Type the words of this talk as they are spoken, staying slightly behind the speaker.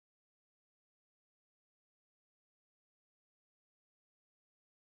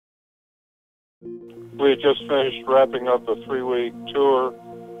We had just finished wrapping up a 3-week tour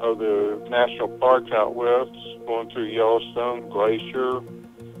of the national parks out west, going through Yellowstone Glacier,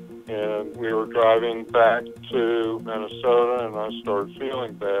 and we were driving back to Minnesota, and I started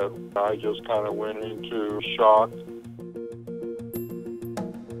feeling bad. I just kind of went into shock.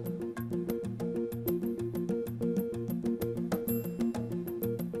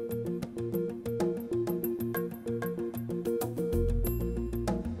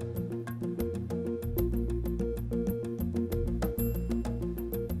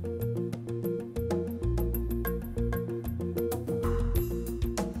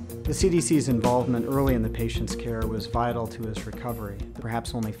 The CDC's involvement early in the patient's care was vital to his recovery.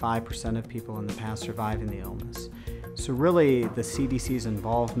 Perhaps only 5% of people in the past surviving the illness. So really, the CDC's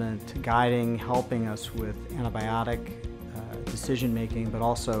involvement, guiding, helping us with antibiotic decision-making, but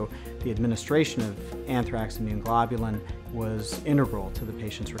also the administration of anthrax immune globulin was integral to the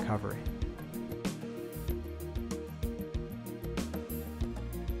patient's recovery.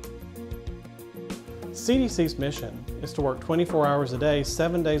 CDC's mission is to work 24 hours a day,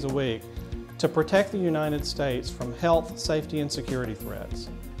 7 days a week to protect the United States from health, safety, and security threats.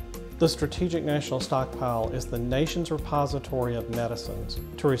 The Strategic National Stockpile is the nation's repository of medicines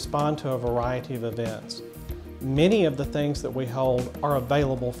to respond to a variety of events. Many of the things that we hold are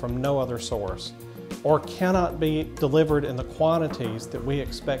available from no other source or cannot be delivered in the quantities that we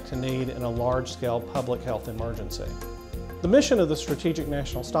expect to need in a large-scale public health emergency. The mission of the Strategic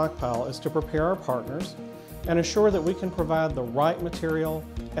National Stockpile is to prepare our partners and ensure that we can provide the right material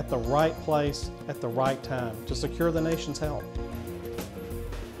at the right place at the right time to secure the nation's health.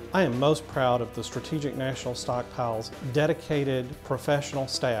 I am most proud of the Strategic National Stockpile's dedicated professional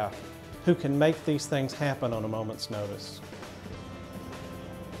staff who can make these things happen on a moment's notice.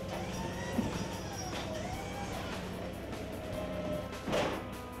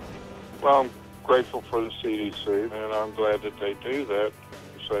 Well, I'm grateful for the CDC, and I'm glad that they do that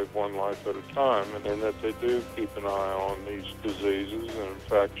to save one life at a time, and that they do keep an eye on these diseases and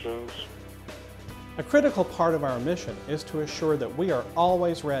infections. A critical part of our mission is to assure that we are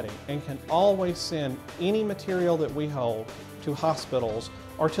always ready and can always send any material that we hold to hospitals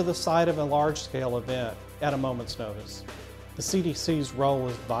or to the site of a large-scale event at a moment's notice. The CDC's role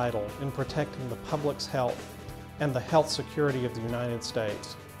is vital in protecting the public's health and the health security of the United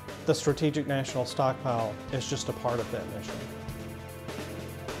States. The Strategic National Stockpile is just a part of that mission.